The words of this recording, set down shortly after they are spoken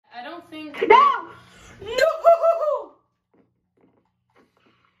No! No!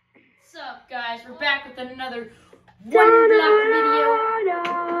 What's up, guys? We're back with another One Block video.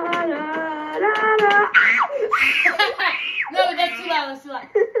 No, that's too loud. That's too loud.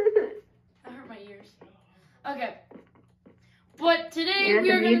 That hurt my ears. Okay. But today we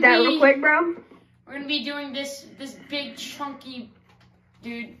are gonna that real quick, bro. We're gonna be doing this big chunky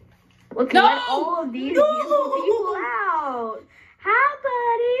dude. Look at all of these beautiful people out. Hi,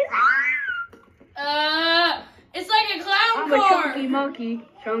 buddies. It's like a clown I'm car. a chunky monkey.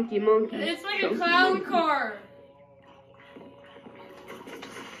 Chunky monkey. It's like chunky a clown monkey. car.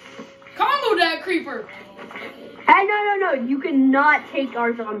 Combo that creeper. Hey, no. You cannot take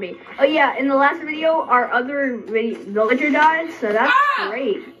our zombie. Oh, yeah. In the last video, our other villager died, so that's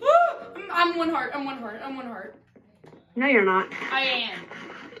great. I'm one heart. No, you're not. I am.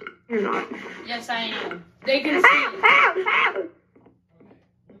 You're not. Yes, I am. They can see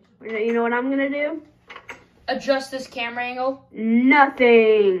it. You know what I'm going to do? Adjust this camera angle.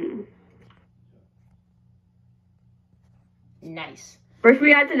 Nothing. Nice. First,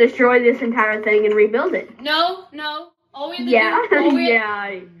 we have to destroy this entire thing and rebuild it. No. All we have to Yeah, do, all we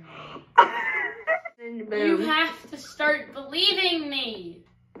yeah. And You boom. have to start believing me.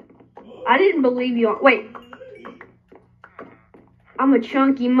 I didn't believe you. Wait. I'm a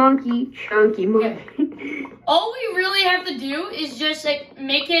chunky monkey. Chunky monkey. All we really have to do is just like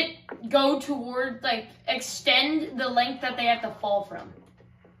make it go toward extend the length that they have to fall from.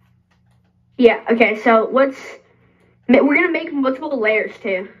 Yeah. Okay. So we're gonna make multiple layers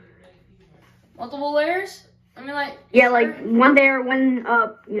too. Multiple layers? I mean, Yeah, like one there, one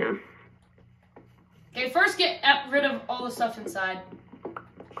up. You know. Okay, first get rid of all the stuff inside.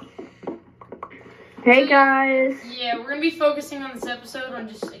 Hey guys. Yeah, we're gonna be focusing on this episode on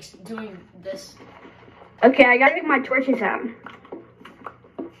just doing this. Okay, I gotta get my torches out.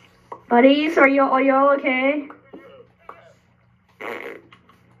 Buddies, are y'all okay?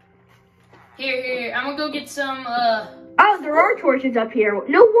 Here. I'm gonna go get some. Oh, there are torches up here.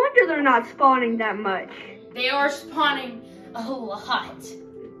 No wonder they're not spawning that much. They are spawning a lot.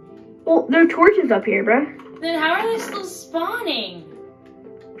 Well, there are torches up here, bruh. Then how are they still spawning?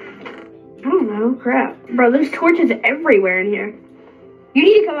 I don't know. Crap. Bro, there's torches everywhere in here. You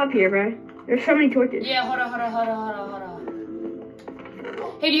need to come up here, bro. There's so many torches. Yeah, hold on.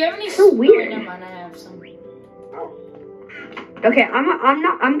 Hey, do you have any? So weird. Oh, never mind, I have some. Okay,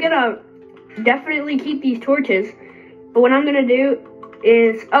 I'm gonna definitely keep these torches. But what I'm gonna do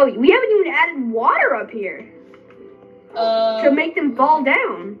is, we haven't even added water up here to make them fall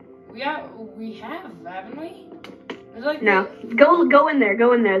down. We have, haven't we? Like No, go in there.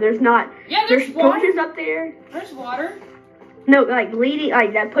 There's not. Yeah, there's water. torches up there. There's water. No, like leading,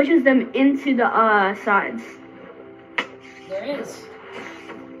 like that pushes them into the sides. There is.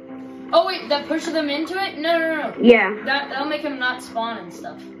 Oh wait, that pushes them into it? No. Yeah. That'll make them not spawn and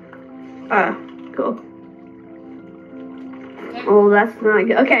stuff. Cool. Okay. Oh, that's not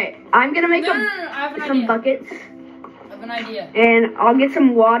good. Okay, I'm gonna make No, I have an some idea. buckets. I have an idea. And I'll get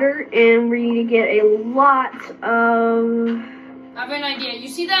some water, and we need to get a lot of... I have an idea. You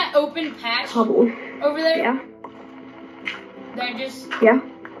see that open patch Hubble. over there? Yeah. That just... Yeah.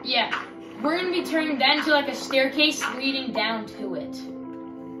 Yeah. We're going to be turning that into like a staircase leading down to it.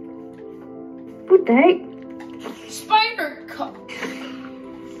 What the heck? Spider cut.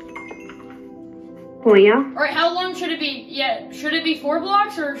 Oh, yeah? Alright, how long should it be? Yeah, should it be 4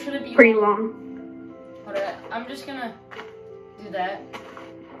 blocks or should it be... Pretty long. Hold on, I'm just gonna do that.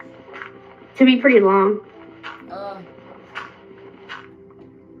 To be pretty long.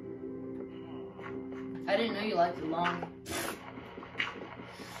 I didn't know you liked it long.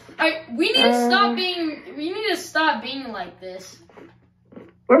 Alright, we need to stop being like this.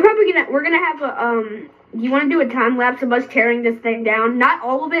 We're gonna have a, do you want to do a time lapse of us tearing this thing down? Not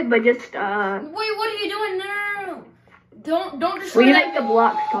all of it, but just, Wait, what are you doing? No. Don't destroy we can that. make the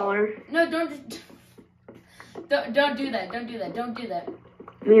blocks taller. No, don't do that. Don't do that.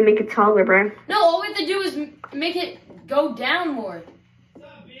 We can make it taller, bro. No, all we have to do is make it go down more.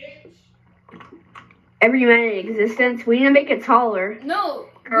 Every minute of existence, we need to make it taller. No,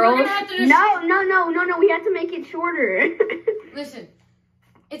 Girls. we're gonna have to just... No, we have to make it shorter. Listen,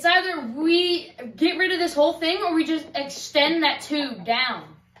 it's either we get rid of this whole thing or we just extend that tube down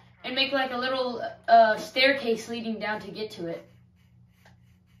and make like a little staircase leading down to get to it.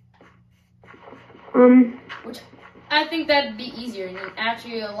 Which I think that'd be easier and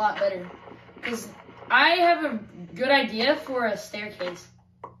actually a lot better. Because I have a good idea for a staircase.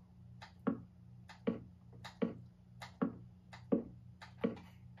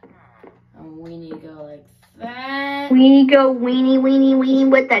 We need to go like that. We We go weenie, weenie, weenie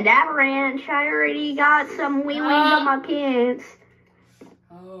with the Dapper Ranch. I already got some wee weenies on my pants.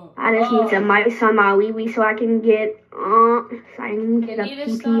 I just need some ice on my wee wee so I can get a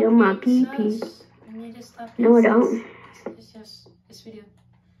pee pee on my pee pee. No, I don't. It's just this video.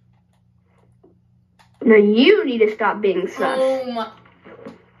 No, you need to stop being sus. Oh my.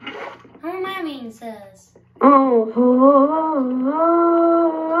 How am I being sus? Oh,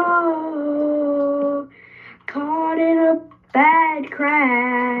 caught in a bad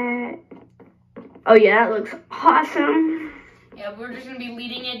crack. Oh yeah, that looks awesome. Yeah, we're just gonna be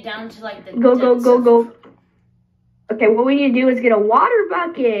leading it down to like the go. Okay, what we need to do is get a water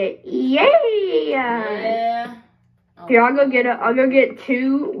bucket. Yay! Yeah. Oh. Here, I'll go get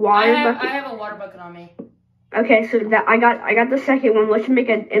 2 water buckets. I have a water bucket on me. Okay, so that I got the second one. Let's make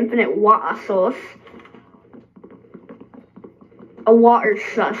an infinite water sauce. A water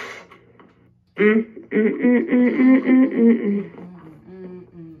sauce. Here,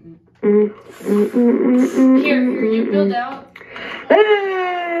 you build out.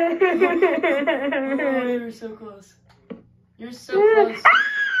 Oh, you're so close. You're so close.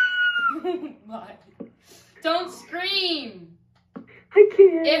 Oh my. Don't scream. I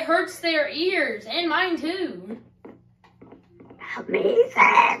can't. It hurts their ears and mine too.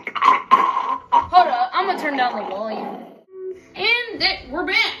 Amazing. Hold up, I'm gonna turn down the volume. And we're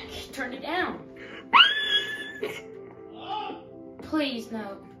back. Turn it down. Please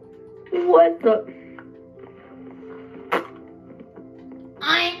no. What the?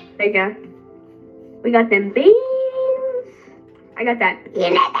 There you go. We got them beans. I got that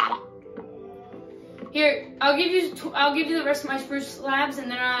peanut butter. Here, I'll give you the rest of my spruce slabs,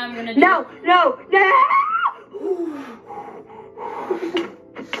 and then I'm gonna. No.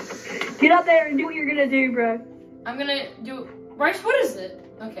 Get up there and do what you're gonna do, bro. I'm gonna do. Bryce, what is it?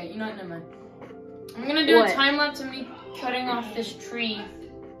 Okay, you know what? Never mind. I'm gonna do a time lapse of me cutting off this tree.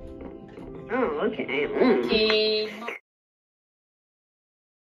 Oh, okay. Okay.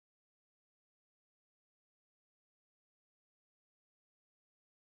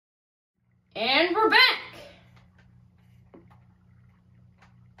 And we're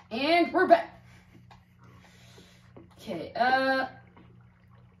back. Okay,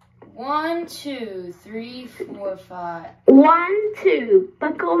 1, 2, 3, 4, 5. 1, 2,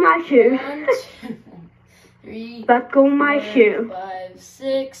 buckle my shoe. 1, 2, 3, buckle my 4, shoe. 5,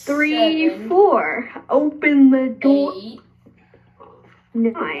 6, 3, 7, 4. Open the door. 8,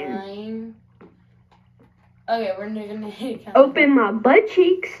 9. 9. Okay, we're gonna hit. Open my butt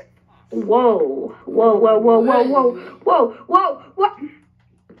cheeks. Whoa. What?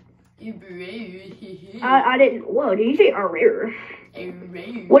 I didn't. Whoa, did you say arrear?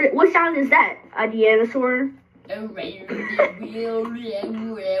 What sound is that? A dinosaur? Around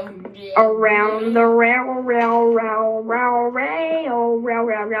the rail.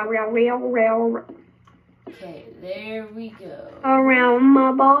 Okay, there we go. Around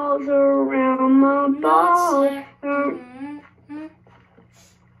my balls.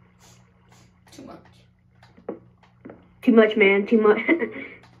 Too much, man. Too much.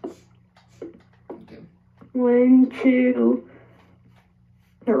 Okay. 1, 2,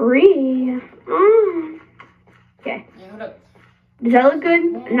 3. Okay. Hey, hold up. Does that look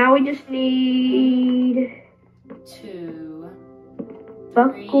good? Now we just need 2.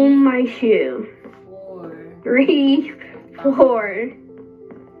 Buckle my shoe. 4. 3, 4.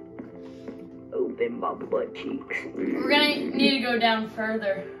 Open my butt cheeks. We're gonna need to go down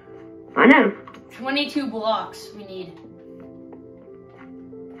further. I know. 22 blocks we need.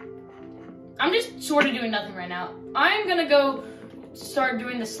 I'm just sort of doing nothing right now. I'm gonna go start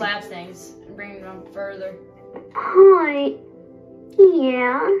doing the slab things and bring them down further. Hi.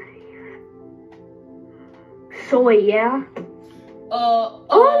 Yeah. Soya.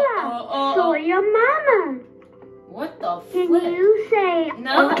 Hola. Soya mama. What the Can flip? you say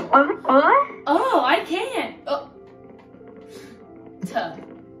No. Oh, I can't. Tough.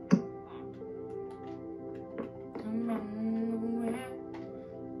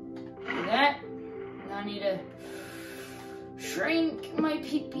 That. Now I need to shrink my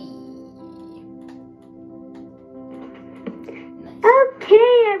pee-pee. Nice.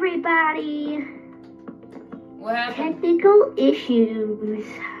 Okay, everybody. What happened? Technical issues.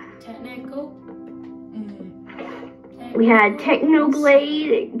 Technical? We had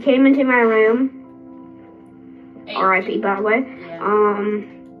Technoblade. It came into my room. R.I.P. by the way. Yeah.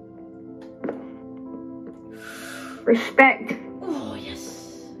 Respect. Oh,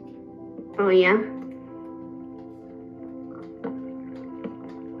 yes. Oh, yeah.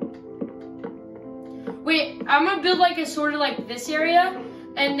 Wait, I'm gonna build like a sort of like this area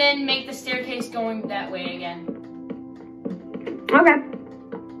and then make the staircase going that way again. Okay.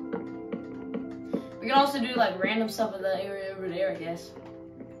 We can also do like random stuff in the area over there, I guess.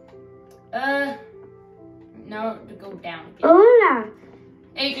 Now to go down again. Hola.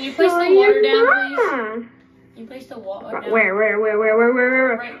 Hey, can you place the water down, please? Can you place the water down? Where? Right,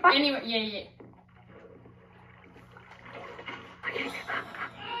 anywhere, yeah.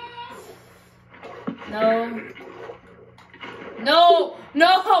 No!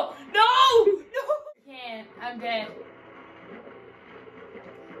 Can't. I'm dead.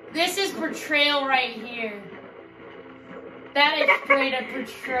 This is betrayal right here. That is straight up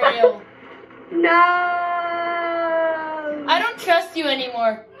betrayal. No! I don't trust you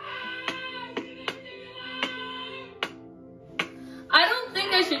anymore. I don't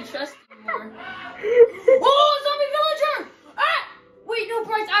think I should trust you anymore. Oh, zombie villager! Ah! Wait, no,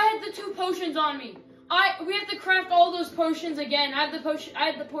 Bryce, I had the 2 potions on me. We have to craft all those potions again. I have the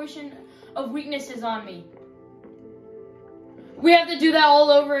potion of weaknesses on me. We have to do that all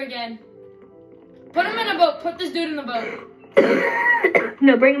over again. Put him in a boat. Put this dude in the boat.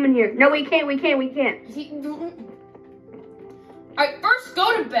 No, bring him in here. No, we can't. Alright, first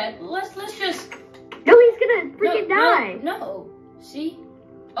go to bed. Let's just. No, he's gonna freaking die. No. See?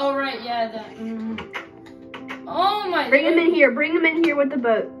 Oh right, yeah. That. Oh my. Bring him in here. Bring him in here with the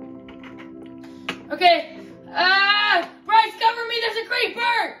boat. Okay. Bryce, cover me. There's a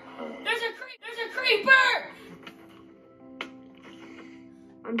creeper. There's a creeper.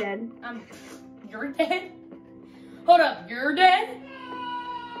 I'm dead. You're dead? Hold up, you're dead?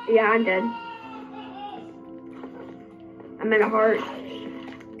 Yeah, I'm dead. I'm in a heart.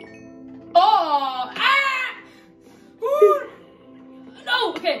 Oh! Ah! Ooh.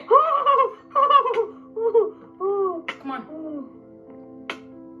 No! Okay. Come on.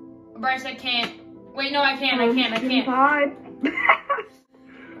 Bryce, I can't. Wait, no, I can't.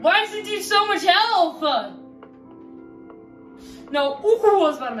 Why does it do so much health? No. Ooh, I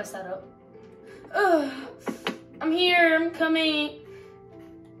was about to mess that up. I'm here. I'm coming.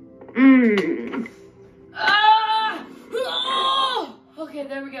 Ah! Oh! Okay,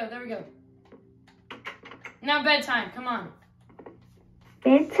 there we go. Now bedtime. Come on.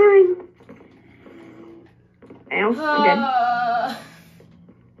 Bedtime. I'm dead.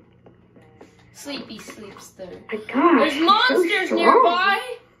 Sleepy sleepster. My God, there's monsters so nearby.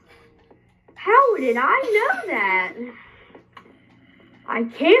 How did I know that? I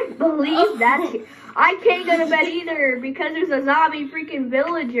can't believe that. I can't go to bed either because there's a zombie freaking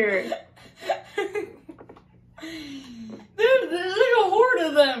villager. There's like a horde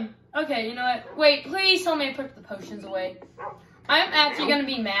of them. Okay, you know what? Wait, please tell me to put the potions away. I'm actually gonna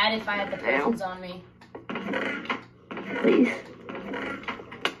be mad if I had the potions on me. Please.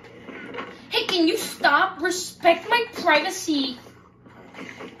 Hey, can you stop? Respect my privacy.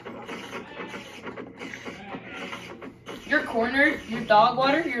 You're cornered. You're dog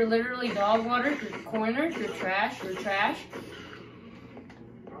water. You're literally dog water. You're cornered. You're trash. You're trash.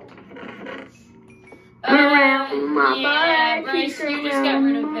 Around my yeah, Bryce, you just got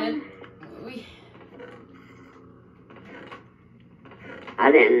rid of it.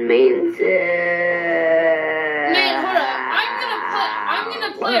 I didn't mean to. Man, hold up. I'm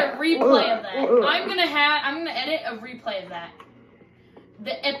gonna play a replay of that. I'm gonna edit a replay of that.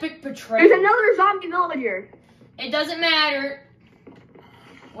 The epic betrayal. There's another zombie villager. It doesn't matter.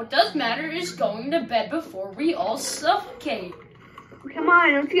 What does matter is going to bed before we all suffocate. Come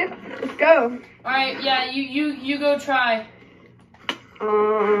on, let's go. Alright, yeah, you go try.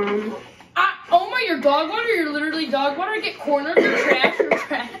 Oh my, you're dog water? You're literally dog water? Get cornered, you're trash, you're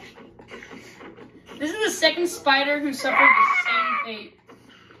trash. This is the second spider who suffered the same fate.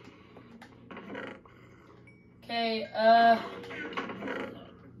 Okay,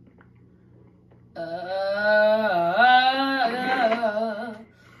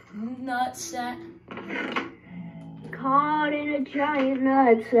 nutsack. Caught in a giant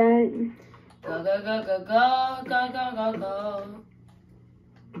nutsack. Go, go, go, go, go, go, go, go, go.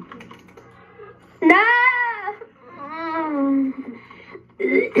 No!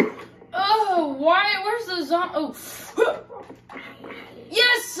 Oh, why? Where's the zombie? Oh.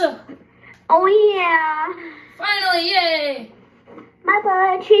 Yes! Oh, yeah. Finally, yay! My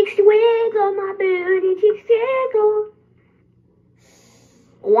butt cheeks wiggle, my booty cheeks tickle.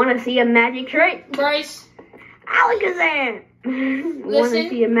 Want to see a magic trick? Bryce. Alakazam! Want to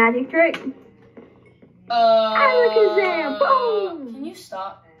see a magic trick? Alakazam! Boom! Can you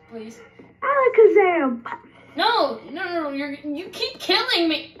stop, please? Alakazam! No, you keep killing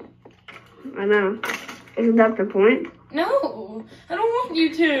me. I know. Isn't that the point? No, I don't want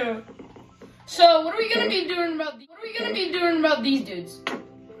you to. So, what are we gonna be doing about? These dudes?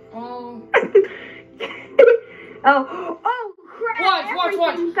 Oh. Oh. crap! Watch.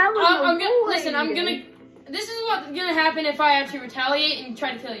 Everything fell in the void. Listen. This is what's gonna happen if I actually retaliate and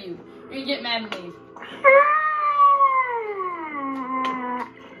try to kill you. You're gonna get mad and leave.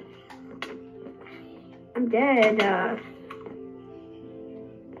 I'm dead.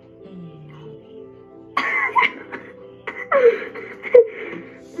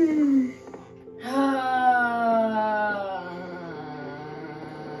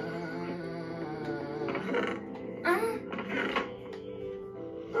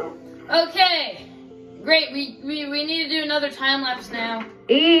 Okay, great. We need to do another time lapse now.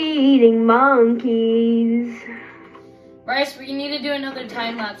 Eating monkeys. Bryce, we need to do another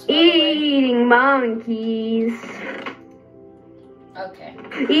time lapse. Eating monkeys. Okay.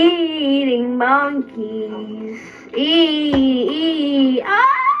 Eating monkeys.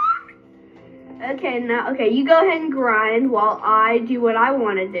 Okay, you go ahead and grind while I do what I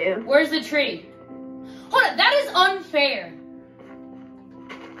want to do. Where's the tree? Hold on, that is unfair.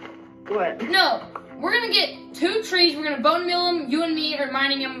 What? No, we're gonna get 2 trees. We're gonna bone meal them. You and me are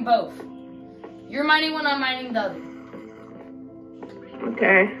mining them both. You're mining one, I'm mining the other.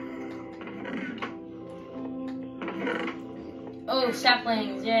 Okay. Oh,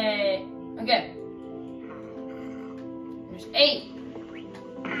 saplings, yay. Okay. There's 8.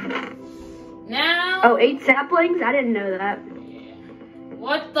 Now. Oh, 8 saplings? I didn't know that.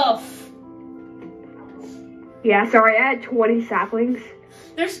 What the Yeah, sorry, I had 20 saplings.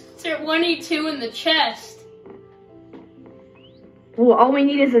 There's 22 in the chest. Well, all we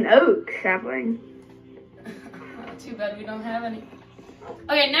need is an oak sapling. Too bad we don't have any.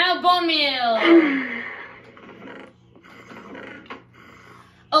 Okay, now bone meal.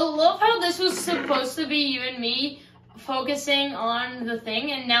 I love how this was supposed to be you and me focusing on the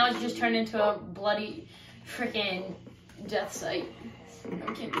thing, and now it's just turned into a bloody freaking death site.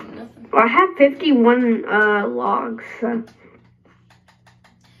 I can't do nothing. Well, I have 51 logs. So.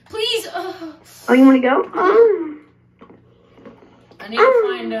 Please. Oh, you want to go? I need to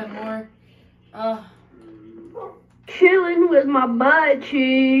find more. Chilling with my butt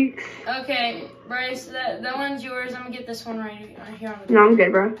cheeks. Okay, Bryce, that one's yours. I'm gonna get this one right here on the. No, I'm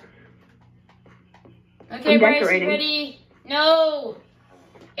good, bro. Okay, Bryce, you ready? No,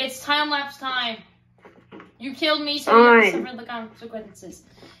 it's time lapse time. You killed me, so you have to suffer the consequences.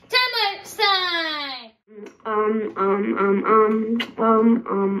 Time lapse time.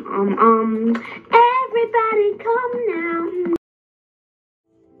 Everybody, come now.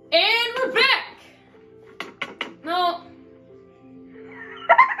 And we're back. No.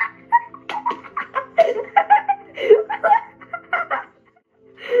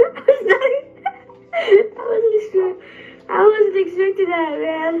 I wasn't expecting that,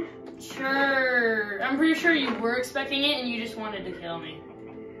 man. Sure. I'm pretty sure you were expecting it and you just wanted to kill me.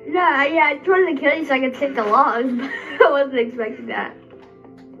 No, yeah, I just wanted to kill you so I could take the logs, but I wasn't expecting that.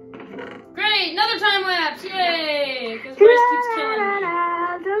 Great, another time lapse, yay! Because Bryce keeps killing me.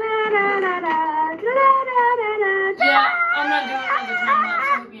 Yeah, I'm not doing another time lapse,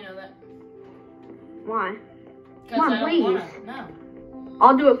 I hope you know that. Why? Come on, please. No.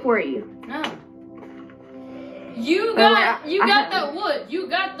 I'll do it for you. No. You got that wood. You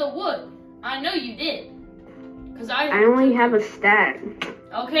got the wood. I know you did. Cause I only have a stack.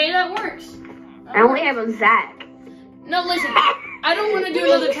 Okay, that works. I only have a Zach. No, listen. I don't want to do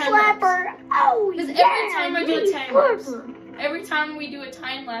another time lapse. Oh, because every time I do a time lapse, every time we do a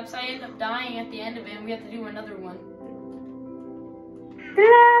time lapse, I end up dying at the end of it, and we have to do another one.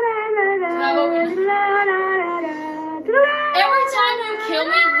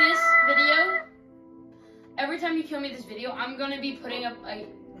 Every time you kill me this video, I'm gonna be putting up a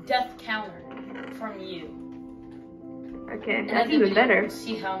death counter from you. Okay, that's even better. We'll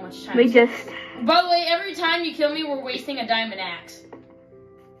see how much time. We just. By the way, every time you kill me, we're wasting a diamond axe.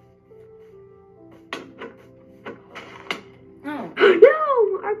 Oh.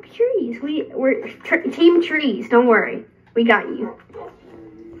 No, our trees. We're team trees. Don't worry, we got you.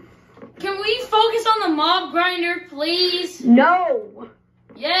 Can we focus on the mob grinder, please? No.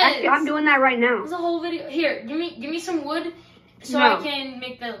 Yes. Actually, I'm doing that right now. There's a whole video. Here, give me some wood, so I can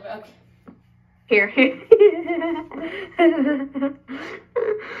make the. Okay. Here.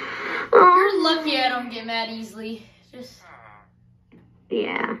 You're lucky I don't get mad easily. Just.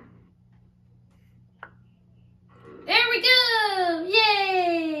 Yeah. There we go!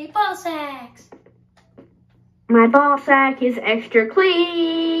 Yay! Ball sacks. My ball sack is extra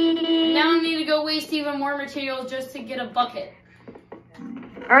clean. Now I need to go waste even more materials just to get a bucket.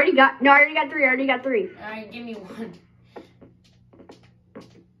 I already got 3. Alright, give me one.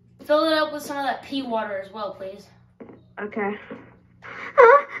 Fill it up with some of that pea water as well, please. Okay.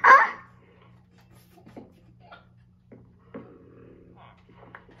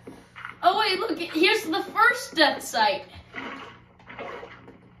 wait, look, here's the first death site.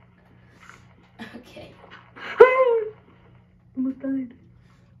 Okay. Almost died.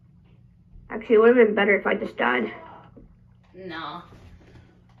 Actually, it would have been better if I just died. No.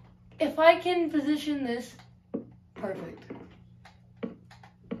 If I can position this, perfect.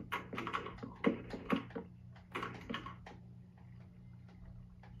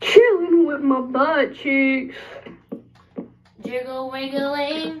 Chilling with my butt cheeks. Jiggle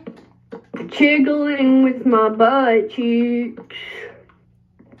wiggling. Jiggling with my butt cheeks.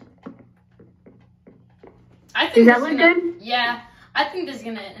 Does that look good? Yeah, I think this is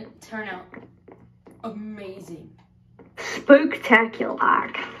gonna turn out amazing.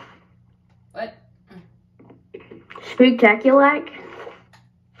 Spooktacular. What? Spooktacular?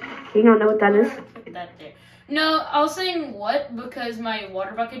 You don't know what that is? Put that there. No, I was saying what because my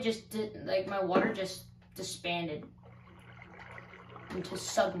water bucket just my water just disbanded into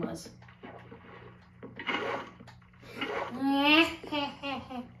sugmas.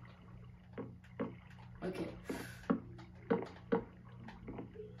 Okay.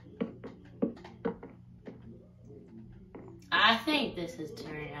 I think this is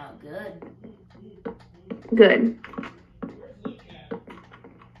turning out good. Good.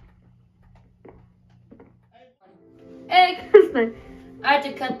 Egg. I had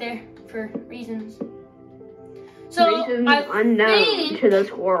to cut there for reasons. So reasons unknown to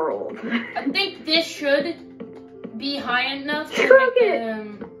this world. I think this should be high enough to Shrug make it.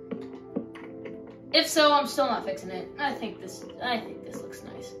 If so, I'm still not fixing it. I think this looks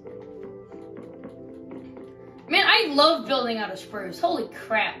nice. Man, I love building out of spruce. Holy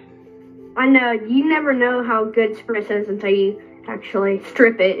crap. I know, you never know how good spruce is until you actually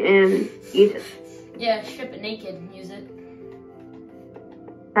strip it and use it. Yeah, strip it naked and use it.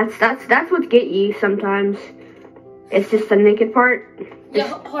 That's what get you sometimes. It's just the naked part. Yeah,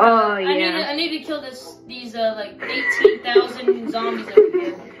 hold on. I need to kill these like 18,000 zombies over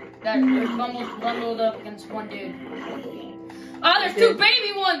here that are bundled up against one dude. Oh, there's two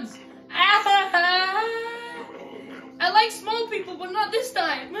baby ones. I like small people, but not this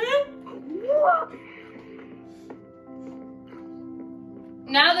time.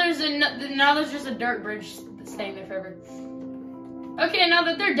 Now there's just a dirt bridge staying there forever. Okay, now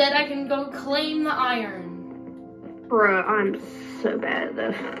that they're dead, I can go claim the iron. Bruh, I'm so bad at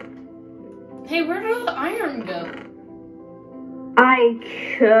this. Hey, where did all the iron go? I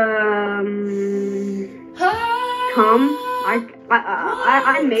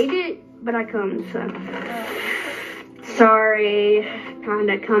made it, but I come, so. Sorry,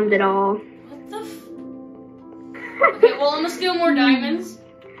 kinda cummed it all. What the Okay, well, I'm gonna steal more diamonds.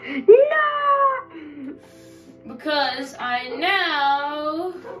 No! Because I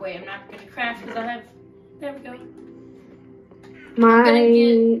now... Wait, I'm not gonna craft because I have... There we go. I'm gonna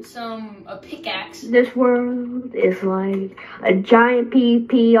get a pickaxe. This world is like a giant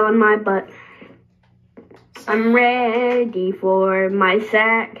pee on my butt. I'm ready for my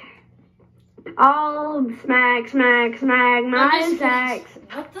sack. Oh, smack my sacks.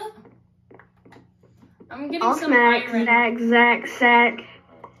 What the? I'm getting I'll some smack, iron. sack.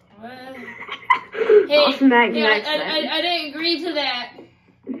 What? Hey, I'll smack, I didn't agree to that.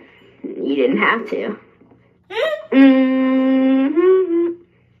 You didn't have to.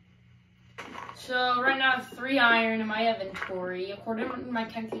 So right now I have 3 iron in my inventory, according to my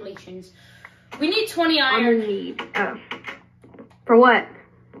calculations. We need 20 iron. For what?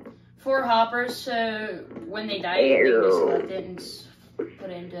 4 hoppers, so when they die, you can just collect it and put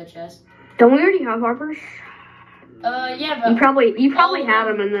it into a chest. Don't we already have hoppers? Yeah, but you probably had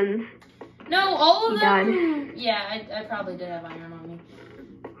them and then. No, all of them. Died. Yeah, I probably did have iron on me.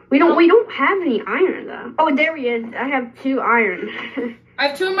 We don't have any iron though. Oh, there he is. I have 2 iron. I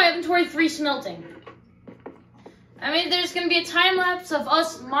have 2 in my inventory, 3 smelting. I mean, there's gonna be a time lapse of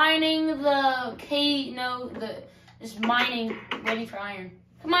us mining just mining, waiting for iron.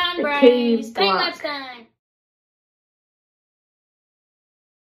 Come on, Bryce. Time lapse time.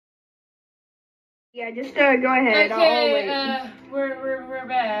 Yeah, just go ahead. Okay, I'll wait. We're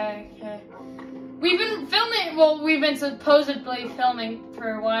back. We've been filming. Well, we've been supposedly filming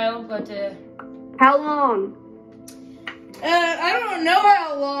for a while, but How long? I don't know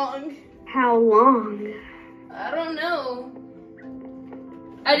how long. How long? I don't know.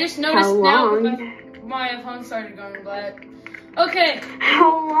 I just noticed now my phone started going black. Okay.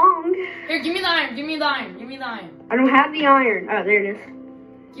 How long? Here, give me the iron. Give me the iron. Give me the iron. I don't have the iron. Oh, there it is.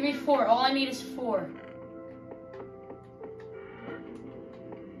 Give me 4. All I need is 4.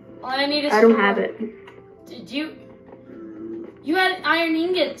 All I need is 4. I don't have it. Did you? You had iron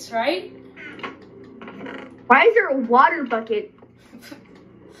ingots, right? Why is there a water bucket?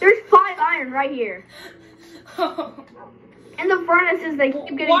 There's 5 iron. iron right here. In the furnaces, they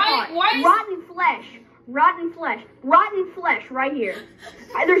keep getting hot. Rotten flesh. Rotten flesh. Rotten flesh right here.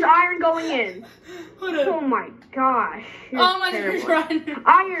 There's iron going in. Oh my gosh. Oh my gosh, rotten.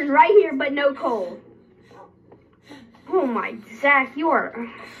 Iron right here, but no coal. Oh my, Zach, you are...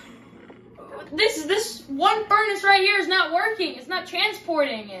 This one furnace right here is not working. It's not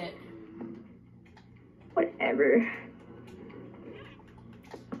transporting it. Whatever.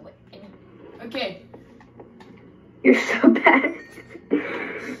 Okay. You're so bad.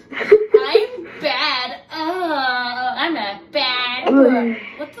 I'm bad. I'm a bad girl.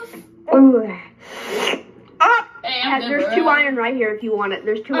 What the Hey, I'm good, there's 2 iron right here if you want it.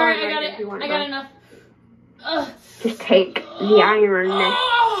 There's 2 iron right here if you want it. I got enough. Just take the iron.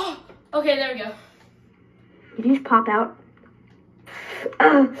 Okay, there we go. Did you just pop out?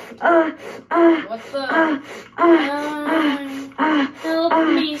 What the? Help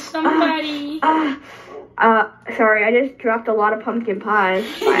me, somebody. Sorry, I just dropped a lot of pumpkin pies.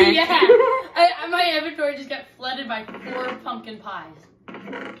 Yeah, my inventory just got flooded by 4 pumpkin pies.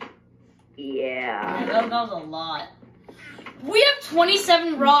 Yeah. That was a lot. We have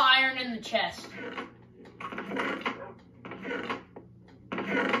 27 raw iron in the chest.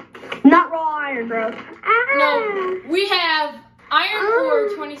 Not raw iron, bro. No, we have iron ore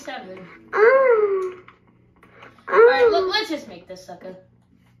 27. Alright, let's just make this sucker.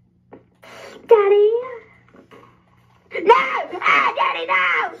 Daddy. No! Ah, Daddy,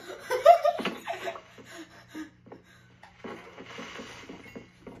 no!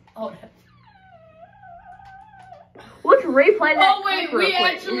 Oh, Let's replay that. Oh wait, we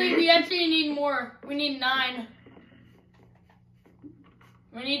actually need more. We need 9.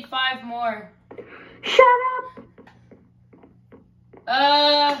 We need 5 more. Shut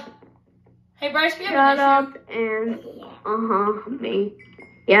up. Hey Bryce, we have Shut an issue. up and me.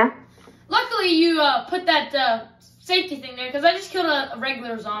 Yeah. Luckily you put that safety thing there because I just killed a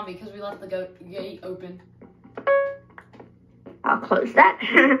regular zombie because we left the gate open. I'll close that.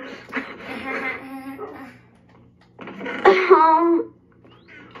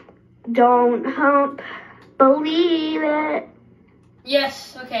 Don't hump, believe it.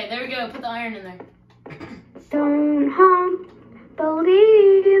 Yes, okay, there we go. Put the iron in there. Don't hump,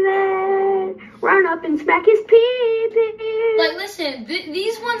 believe it. Run up and smack his pee-pee. Like, listen,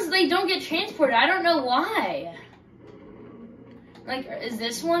 these ones, they don't get transported. I don't know why. Like, is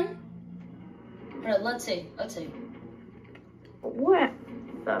this one? Right, let's see. What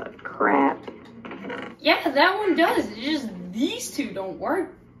the crap? Yeah, that one does. It's just these 2 don't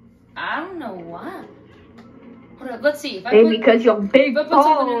work. I don't know why. Hold up, let's see. If I Maybe because you're big. If I put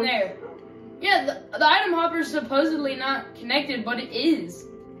something in there. Yeah, the item hopper is supposedly not connected, but it is.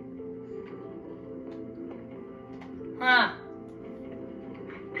 Huh.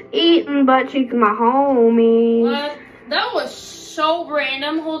 Eating butt cheeks, my homie. What? That was so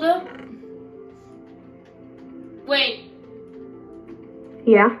random. Hold up. Wait.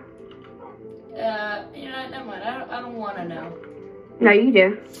 Yeah. You know, never mind. I don't want to know. No, you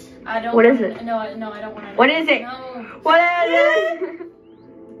do. I don't. What is it? No, I don't want to know. What is it? No. What is it?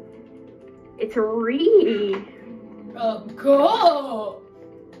 It's a reed. Go. Go.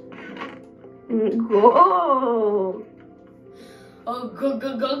 Oh, go.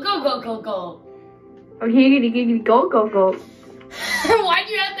 Oh, giggity, go. Why'd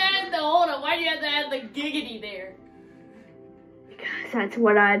you have to add why'd you have to add the giggity there? Because that's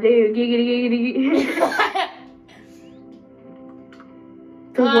what I do. Giggity.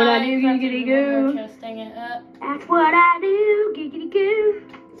 That's what I do. Giggity goo. That's what I do. Giggity goo.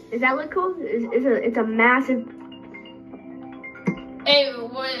 Does that look cool? It's a massive. Hey,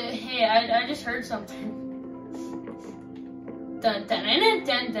 hey, I just heard something. Dun dun dun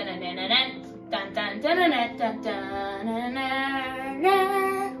dun dun dun dun dun dun dun dun dun.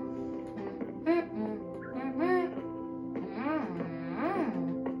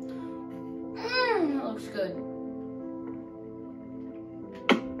 Looks good.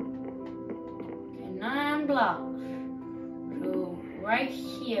 Okay, 9 blocks. So right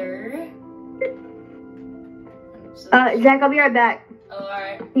here. Zach, I'll be right back. Oh,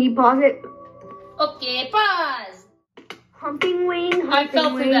 alright. Can you pause it? Okay, pause. Humping wing. I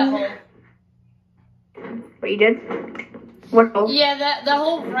fell through that hole. What, you did? What hole? Yeah, the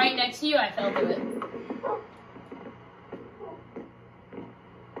hole right next to you, I fell through it.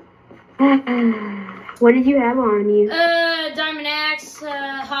 What did you have on you? Diamond axe,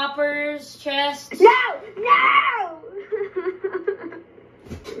 hoppers, chest. No!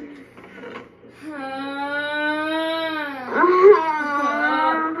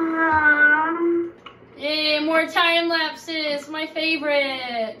 Yeah, more time lapses, my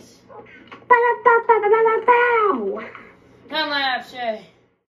favorite. Ba-da-ba-ba-ba-ba-bow. Time lapse, Shay.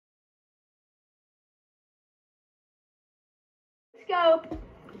 Let's go.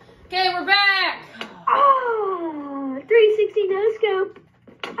 Okay, we're back. Ah, 360 no scope.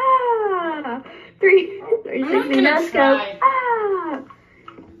 Ah, 360 no scope. Ah,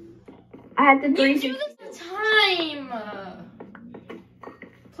 I had the You 360. do this time.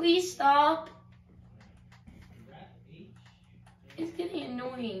 Please stop. It's getting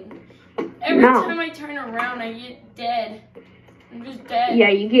annoying. Every time I turn around, I get dead. I'm just dead. Yeah,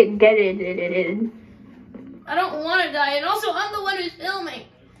 you get deaded. I don't want to die, and also I'm the one who's filming.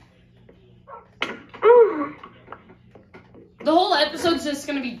 Oh. The whole episode's just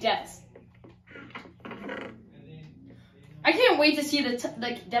gonna be deaths. I can't wait to see the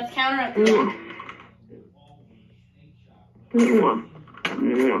death counter at the end.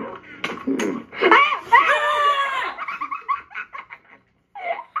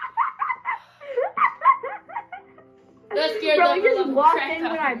 That scared Bro, the you just ever-loving walked crap in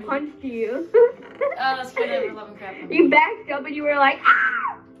when out I of me. punched you. That scared the ever-loving crap out of me. You backed up and you were like,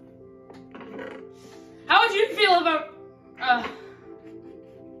 ah! How would you feel about... A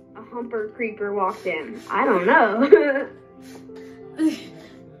humper creeper walked in. I don't know.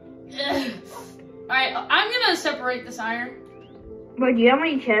 Alright, I'm gonna separate this iron. But do you have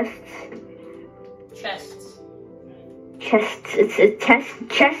any chests? Chests. Chests. It's a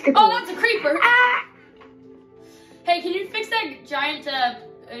chesticle. Oh, that's a creeper! Ah! Hey, can you fix that giant,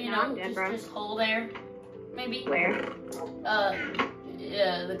 I'm dead, bro. just hole there? Maybe? Where?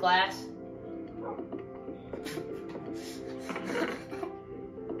 The glass.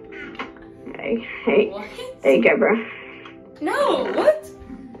 Hey. What? There you go, bro. No, what?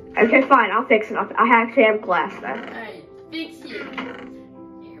 Okay, fine. I'll fix it. I actually have glass, though. Alright, fix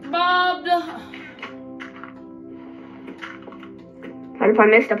it. Bob. What if I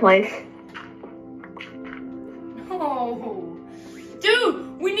missed a place? No.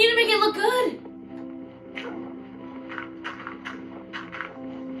 Dude, we need to make it look good.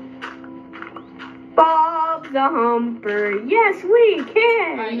 Bob the Humper. Yes, we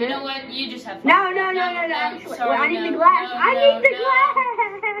can. Alright, you know what? You just have fun. No. Actually, sorry, I need no, the glass. no, I no, need the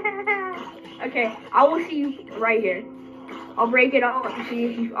glass. Okay, I will see you right here. I'll break it all. I'll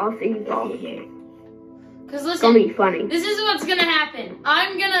see you all here. Cause It's listen, gonna be funny. this is what's gonna happen.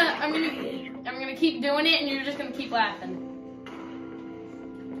 I'm gonna keep doing it, and you're just gonna keep laughing.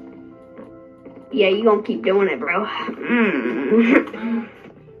 Yeah, you gonna keep doing it, bro.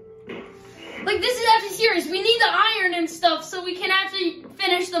 Like, this is actually serious. We need the iron and stuff so we can actually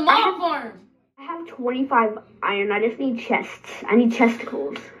finish the mob farm. I have 25 iron. I just need chests. I need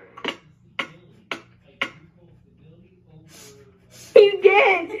chesticles. You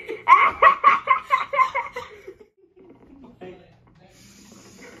did!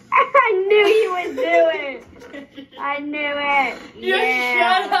 I knew you would do it! I knew it! You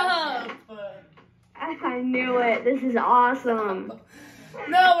shut up! I knew it. This is awesome.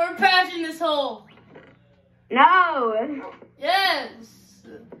 No, we're patching this hole. No! Yes.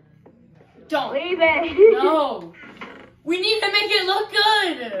 Don't. Leave it. No. We need to make it look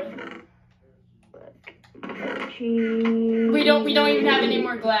good. We don't even have any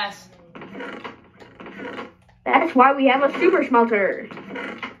more glass. That's why we have a super smelter.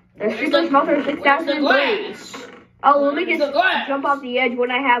 The super smelter 6003. Oh, let me just jump off the edge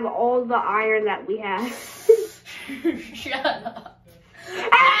when I have all the iron that we have. Shut up.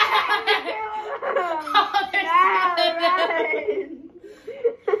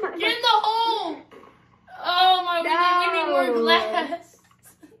 Get in the hole! Oh my, we need more glass.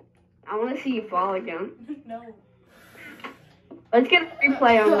 I want to see you fall again. No. Let's get a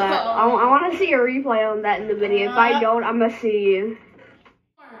replay on that. I want to see a replay on that in the video. If I don't, I'm going to see you.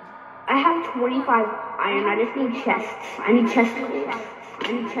 I have 25 iron. I just need chests. I need chesticles.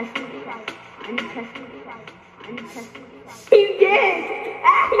 I need chesticles. I need chesticles. I need chesticles. You did!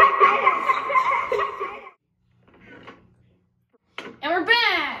 And we're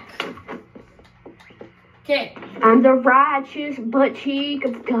back! Okay. I'm the righteous butt cheek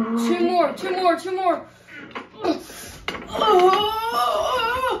of God. Two more.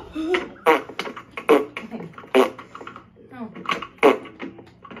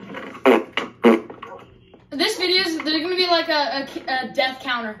 This video is there's gonna be like a death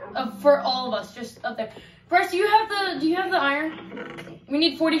counter for all of us, just up there. Bryce, do you have the iron? We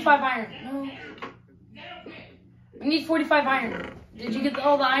need 45 iron. No. We need 45 iron. Did you get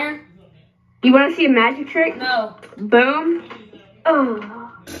all the iron? You want to see a magic trick? No. Boom.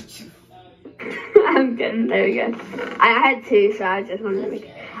 Oh. I'm good. There we go. I had two, so I just wanted to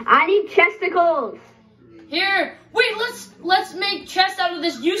make. I need chesticles. Here, wait, let's make chests out of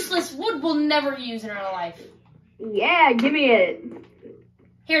this useless wood we'll never use in our life. Yeah, give me it.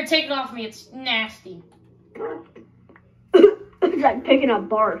 Here, take it off me. It's nasty. It's like picking up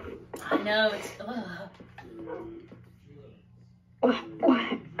barf. I know, it's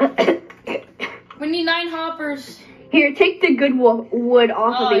We need 9 hoppers. Here, take the good wood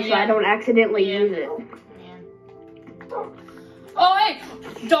off of me so yeah. I don't accidentally use it. Man. Oh, hey,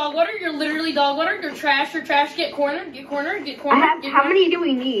 dog water. You're literally dog water. You're trash. Get cornered. Get cornered. Get cornered. How many do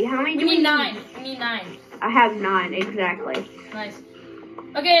we need? How many do we need? 9. We need 9. I have 9, exactly. Nice.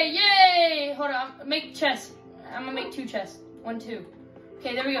 Okay, yay! Hold on. Make chests. I'm gonna make 2 chests. 1, 2.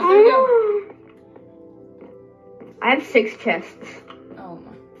 Okay, there we go. There we go. I have 6 chests. Oh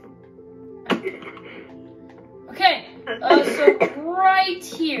my. Okay. So right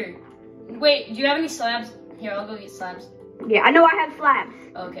here. Wait, do you have any slabs? Here, I'll go get slabs. Yeah, I know I have slabs.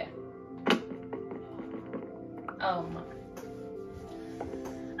 Okay. Oh my.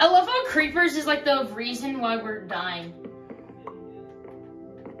 I love how creepers is like the reason why we're dying.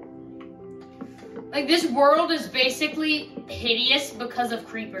 Like this world is basically hideous because of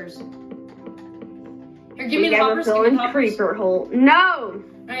creepers. Here, give me the hoppers. Give me the hoppers. Creeper hole. No.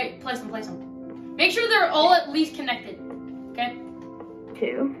 Alright, place them. Make sure they're all at least connected. Okay?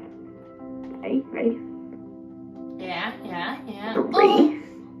 2. Okay, ready? Yeah. 3,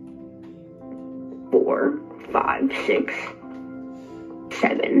 4, 5, 6,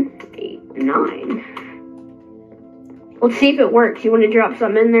 7, 8, 9. Let's see if it works. You want to drop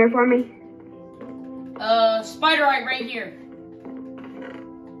something in there for me? Spiderite right here.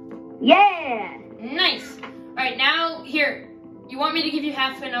 Yeah! Nice. Alright, now, here. You want me to give you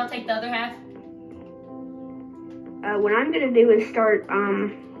half and I'll take the other half? What I'm gonna do is start,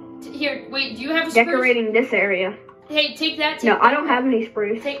 Here, wait, do you have a decorating spruce? this area. Hey, take that. No, I don't have any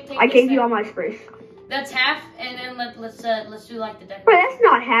spruce. Take I gave you all my spruce. That's half, and then let's do like the decoration. Wait, that's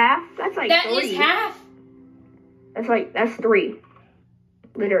not half. That's like 3. That is half. That's 3.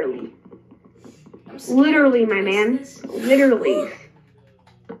 Literally. Literally, my man. Literally.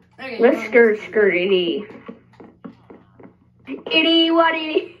 Okay, Let's skirt itty. Itty what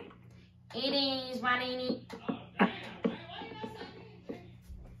itty. Itty's what itty.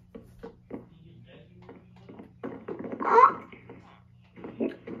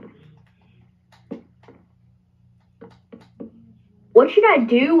 What should I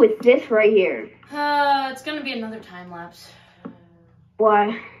do with this right here? It's gonna be another time lapse.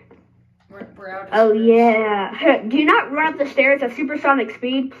 Why? We're out of Oh, space. yeah. Do not run up the stairs at supersonic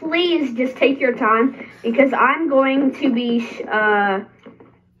speed. Please just take your time because I'm going to be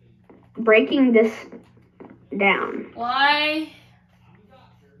breaking this down. Why?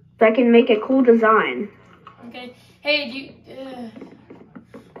 So I can make a cool design. Okay. Hey, do you...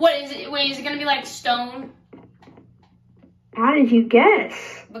 What is it? Wait, is it gonna be like stone? How did you guess?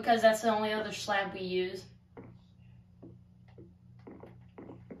 Because that's the only other slab we use.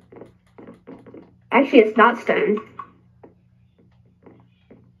 Actually, it's not stone.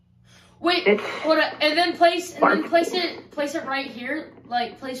 Wait, It's hold on, and then place it right here.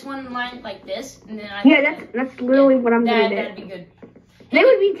 Like place one line like this, and then that's literally what I'm gonna do. That'd be good. It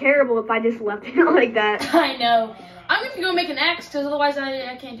would be terrible if I just left it like that. I know. I'm gonna go make an axe because otherwise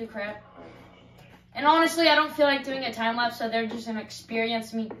I can't do crap. And honestly, I don't feel like doing a time lapse, so they're just gonna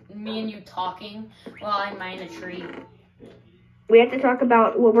experience me and you talking while I mine a tree. We have to talk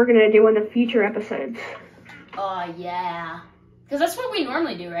about what we're gonna do in the future episodes. Oh yeah, because that's what we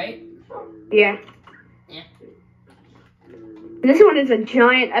normally do, right? Yeah. Yeah. This one is a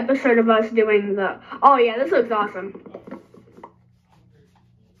giant episode of us doing the. Oh yeah, this looks awesome.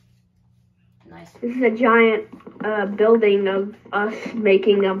 Nice. This is a giant building of us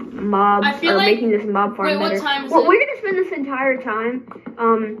making a mob making this mob farm better. What time is well, it? we're gonna spend this entire time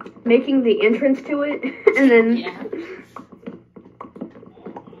making the entrance to it, and then Yeah.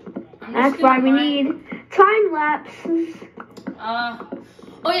 that's why we need time lapses.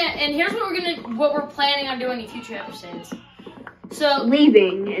 Oh yeah, and here's what we're planning on doing in future episodes. So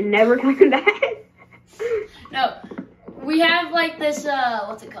Leaving and never coming back. no, we have like this.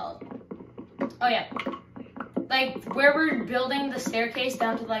 What's it called? Oh yeah, like where we're building the staircase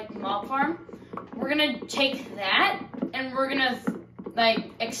down to like mob farm. We're gonna take that and we're gonna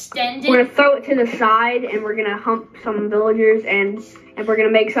like extend it. We're gonna throw it to the side and we're gonna hump some villagers and we're gonna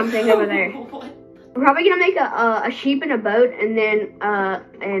make something over there. What? We're probably gonna make a sheep in a boat and then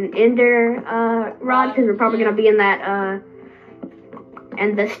an ender rod because we're probably gonna be in that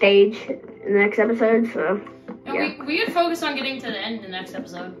end the stage in the next episode. So yeah. We could focus on getting to the end of the next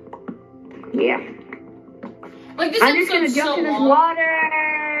episode. Yeah. Like this I'm just gonna episode's jump so in this long.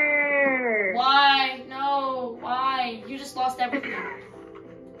 water. Why? No. just lost everything.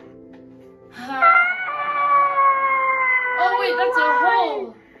 Oh wait, that's a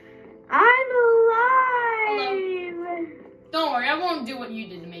hole. I'm alive. Hello. Don't worry, I won't do what you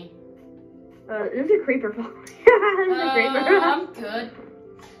did to me. There's a creeper falling. There's a creeper. I'm good.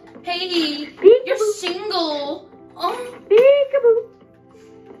 Hey, Peek-a-boo. you're single. Oh, Peekaboo.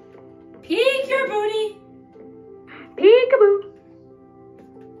 peek your booty. Peekaboo.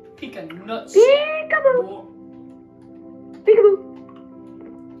 Peek a nuts. Peekaboo. Peekaboo.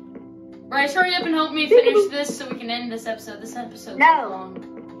 Bryce, hurry up and help me finish this so we can end this episode. This episode's No. long.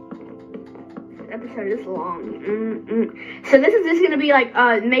 This episode is long. So this is just gonna be like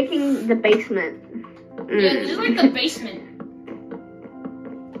making the basement. Yeah, this is like the basement.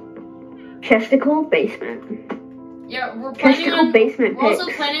 Chesticle basement. Yeah, we're planning Chesticle on. basement We're also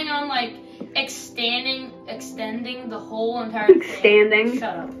pics. planning on like extending the whole entire thing. Extending.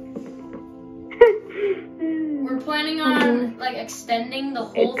 Shut up. We're planning on like extending the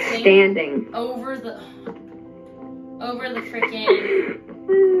whole thing Extending. over the freaking.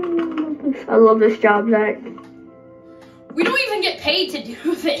 I love this job, Zach. We don't even get paid to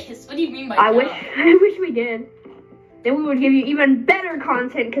do this. What do you mean by I job? wish we did. Then we would give you even better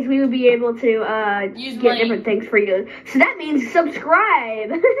content because we would be able to Use get money. different things for you. So that means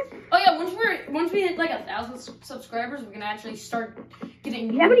subscribe. Oh yeah, once we hit like 1,000 subscribers, we can actually start getting.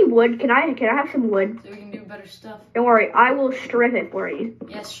 Do you have any wood? Can I have some wood? So we can do better stuff. Don't worry, I will strip it for you.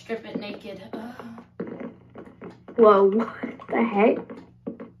 Yeah, strip it naked. Whoa, what the heck?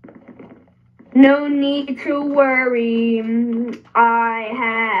 No need to worry. I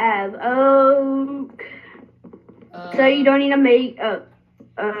have oak. So you don't need to make I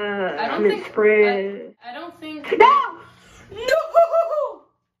don't think. spread. I don't think. No! No!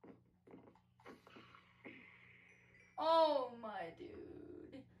 Oh my dude.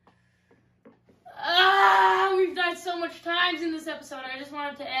 We've died so much times in this episode. I just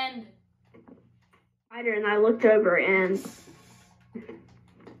want it to end. And I looked over and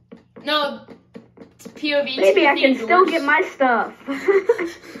No. POV. maybe I can still get my stuff.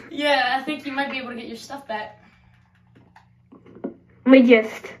 Yeah, I think you might be able to get your stuff back. Let me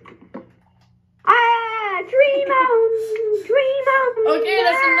just. Dream on, dream on. Okay,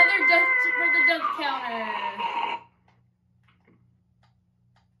 that's another death for the death counter.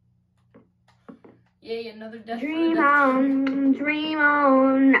 Yay, another death for the Dream death on, dream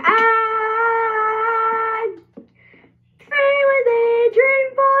on. I dream with a dream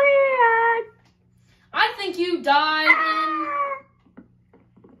for you. I think you died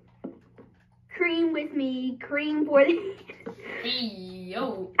Cream with me, cream for the. in. Hey,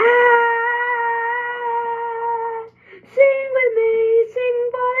 yo. Sing with me, sing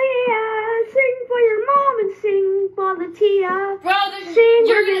for the sing for your mom and sing for the Tia. Bro, Sing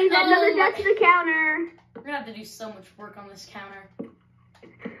you're with me, gonna, another death to the counter. We're gonna have to do so much work on this counter.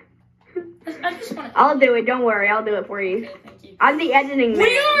 I just want to. I'll do it, don't worry, I'll do it for you. Okay, thank you. I'm the editing man.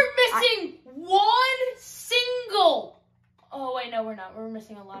 We are missing one single. Oh wait, no, we're not. We're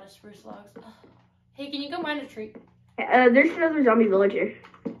missing a lot of spruce logs. Ugh. Hey, can you go mine a tree? There's another zombie villager.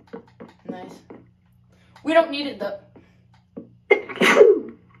 Nice. We don't need it though.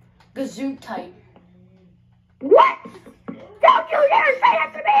 Gesundheit. What? Don't you dare say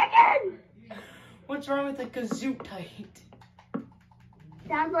that to me again! What's wrong with the Gesundheit?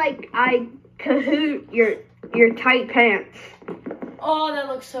 Sounds like I cahoot your tight pants. Oh, that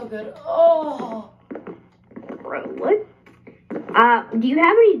looks so good. Oh. Bro, what? Do you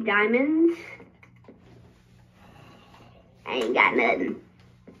have any diamonds? I ain't got nothing.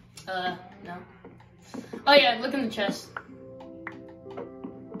 No. Oh yeah, look in the chest.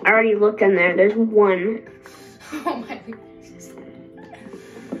 I already looked in there. There's one. Oh my goodness.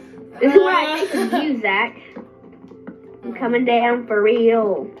 This is what I think of you, Zach. I'm coming down for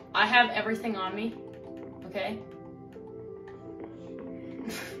real. I have everything on me. Okay.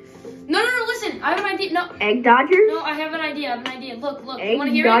 No, listen. I have an idea. No. Egg Dodgers? No, I have an idea. Look. You Egg want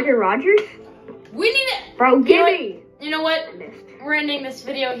to hear Dodger it? Rogers? We need it. Bro, give me. You know what? I missed. We're ending this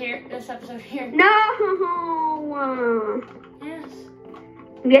video here. This episode here. No. Yes.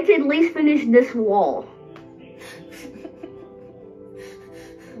 We have to at least finish this wall.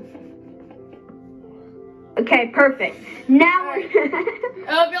 Okay, perfect. Now we're I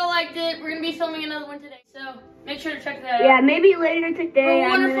hope y'all liked it. We're gonna be filming another one today, so make sure to check that out. yeah, maybe later today. A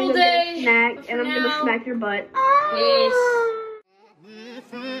I'm gonna wonderful go day, get a snack but and for I'm gonna now- smack your butt.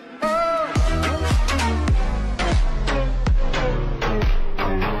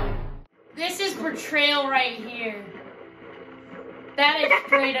 This is betrayal right here. That is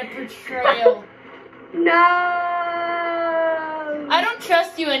straight up betrayal. No. I don't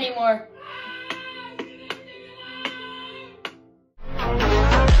trust you anymore.